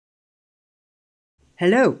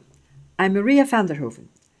Hello, I'm Maria van der Hoeven,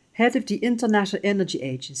 head of the International Energy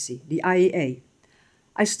Agency, the IEA.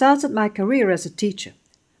 I started my career as a teacher,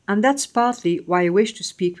 and that's partly why I wish to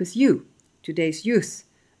speak with you, today's youth,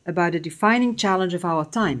 about a defining challenge of our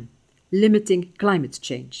time, limiting climate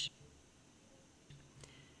change.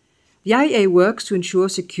 The IEA works to ensure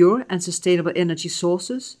secure and sustainable energy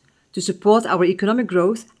sources, to support our economic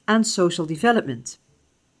growth and social development.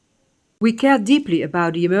 We care deeply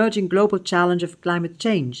about the emerging global challenge of climate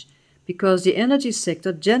change because the energy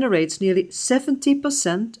sector generates nearly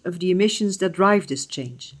 70% of the emissions that drive this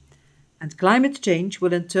change. And climate change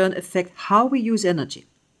will in turn affect how we use energy.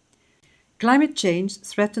 Climate change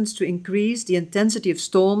threatens to increase the intensity of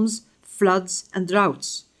storms, floods and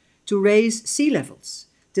droughts, to raise sea levels,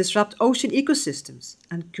 disrupt ocean ecosystems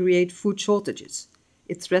and create food shortages.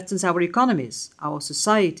 It threatens our economies, our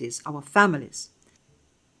societies, our families.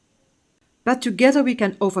 But together we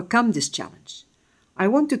can overcome this challenge. I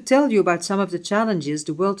want to tell you about some of the challenges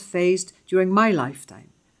the world faced during my lifetime,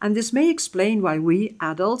 and this may explain why we,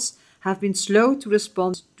 adults, have been slow to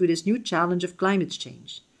respond to this new challenge of climate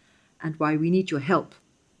change, and why we need your help.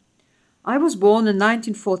 I was born in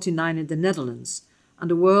 1949 in the Netherlands, and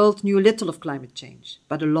the world knew little of climate change,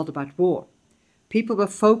 but a lot about war. People were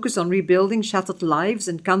focused on rebuilding shattered lives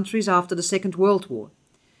and countries after the Second World War.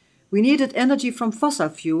 We needed energy from fossil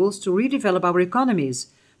fuels to redevelop our economies,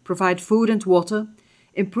 provide food and water,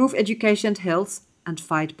 improve education and health, and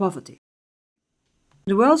fight poverty.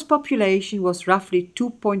 The world's population was roughly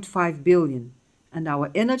 2.5 billion, and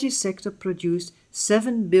our energy sector produced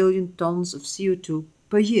 7 billion tons of CO2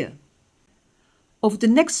 per year. Over the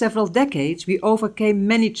next several decades, we overcame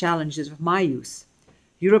many challenges of my youth.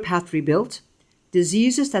 Europe had rebuilt,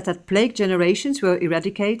 diseases that had plagued generations were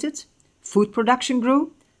eradicated, food production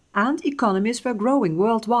grew, and economies were growing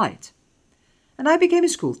worldwide. And I became a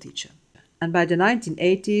school teacher, and by the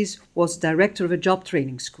 1980s was director of a job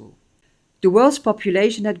training school. The world's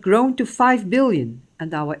population had grown to 5 billion,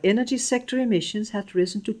 and our energy sector emissions had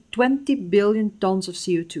risen to 20 billion tons of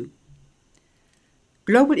CO2.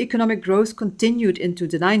 Global economic growth continued into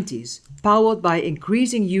the 90s, powered by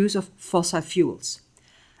increasing use of fossil fuels.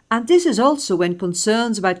 And this is also when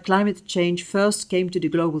concerns about climate change first came to the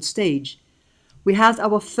global stage. We had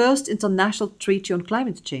our first international treaty on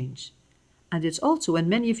climate change, and it's also when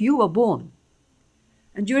many of you were born.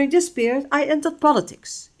 And during this period, I entered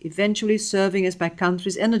politics, eventually serving as my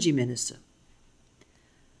country's energy minister.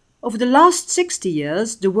 Over the last 60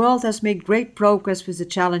 years, the world has made great progress with the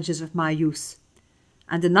challenges of my youth.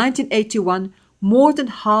 And in 1981, more than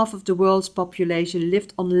half of the world's population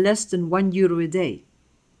lived on less than €1 a day.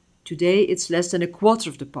 Today, it's less than a quarter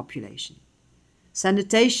of the population.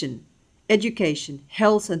 Sanitation, education,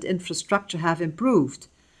 health and infrastructure have improved,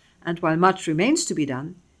 and while much remains to be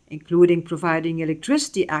done, including providing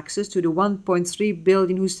electricity access to the 1.3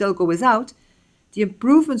 billion who still go without, the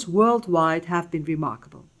improvements worldwide have been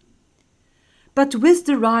remarkable. But with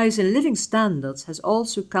the rise in living standards has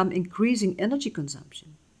also come increasing energy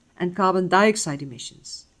consumption and carbon dioxide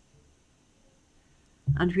emissions.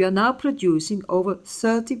 And we are now producing over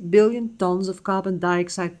 30 billion tons of carbon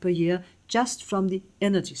dioxide per year just from the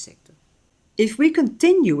energy sector. If we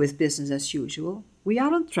continue with business as usual, we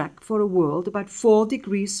are on track for a world about 4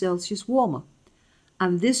 degrees Celsius warmer,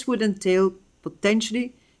 and this would entail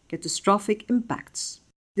potentially catastrophic impacts,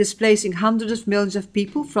 displacing hundreds of millions of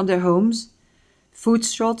people from their homes, food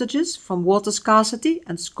shortages from water scarcity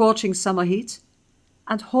and scorching summer heat,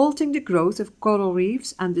 and halting the growth of coral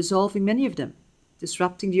reefs and dissolving many of them,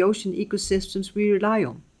 disrupting the ocean ecosystems we rely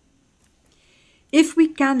on. If we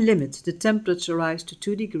can limit the temperature rise to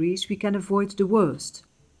 2 degrees, we can avoid the worst.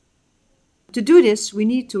 To do this, we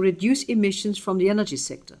need to reduce emissions from the energy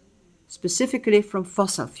sector, specifically from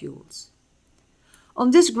fossil fuels.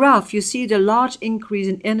 On this graph, you see the large increase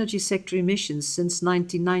in energy sector emissions since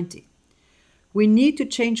 1990. We need to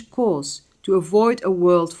change course to avoid a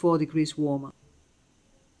world 4 degrees warmer.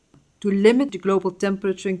 To limit the global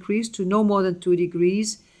temperature increase to no more than 2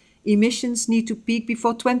 degrees, emissions need to peak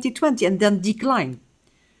before 2020 and then decline.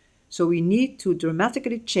 So we need to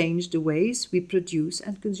dramatically change the ways we produce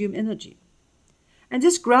and consume energy. And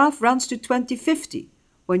this graph runs to 2050,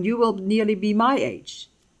 when you will nearly be my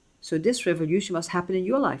age. So this revolution must happen in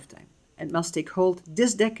your lifetime and must take hold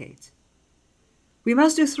this decade. We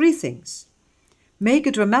must do 3 things. Make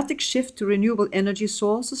a dramatic shift to renewable energy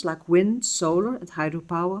sources like wind, solar and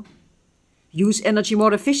hydropower. Use energy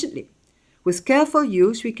more efficiently. With careful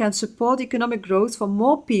use, we can support economic growth for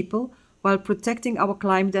more people while protecting our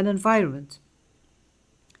climate and environment.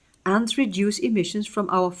 And reduce emissions from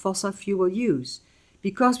our fossil fuel use,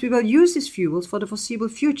 Because we will use these fuels for the foreseeable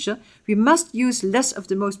future, we must use less of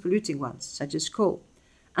the most polluting ones, such as coal,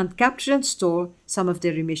 and capture and store some of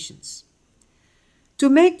their emissions. To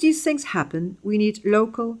make these things happen, we need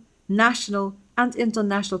local, national, and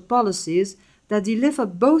international policies that deliver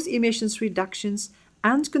both emissions reductions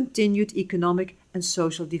and continued economic and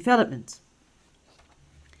social development.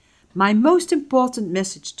 My most important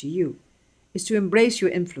message to you is to embrace your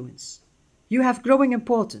influence. You have growing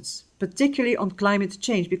importance, particularly on climate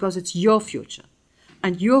change, because it's your future,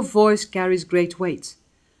 and your voice carries great weight.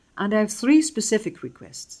 And I have 3 specific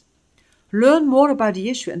requests. Learn more about the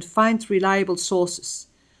issue and find reliable sources.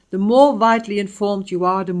 The more widely informed you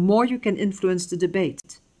are, the more you can influence the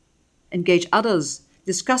debate. Engage others,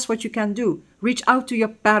 discuss what you can do, reach out to your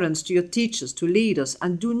parents, to your teachers, to leaders,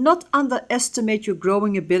 and do not underestimate your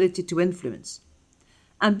growing ability to influence.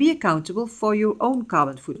 And be accountable for your own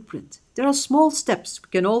carbon footprint. There are small steps we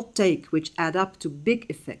can all take which add up to big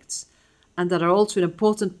effects, and that are also an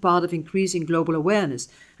important part of increasing global awareness.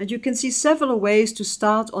 And you can see several ways to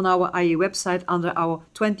start on our IEA website under our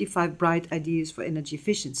 25 Bright Ideas for Energy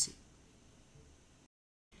Efficiency.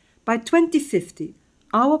 By 2050,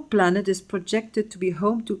 our planet is projected to be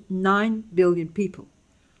home to 9 billion people.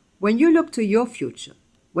 When you look to your future,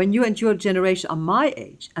 when you and your generation are my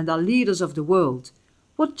age and are leaders of the world,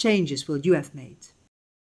 what changes will you have made?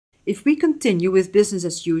 If we continue with business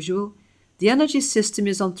as usual, the energy system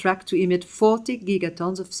is on track to emit 40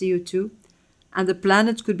 gigatons of CO2, and the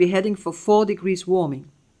planet could be heading for 4 degrees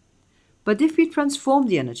warming. But if we transform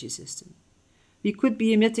the energy system, we could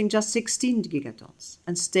be emitting just 16 gigatons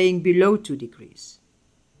and staying below 2 degrees.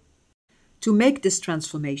 To make this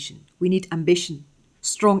transformation, we need ambition,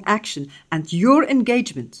 strong action, and your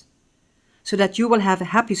engagement, so that you will have a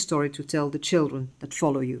happy story to tell the children that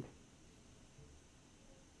follow you.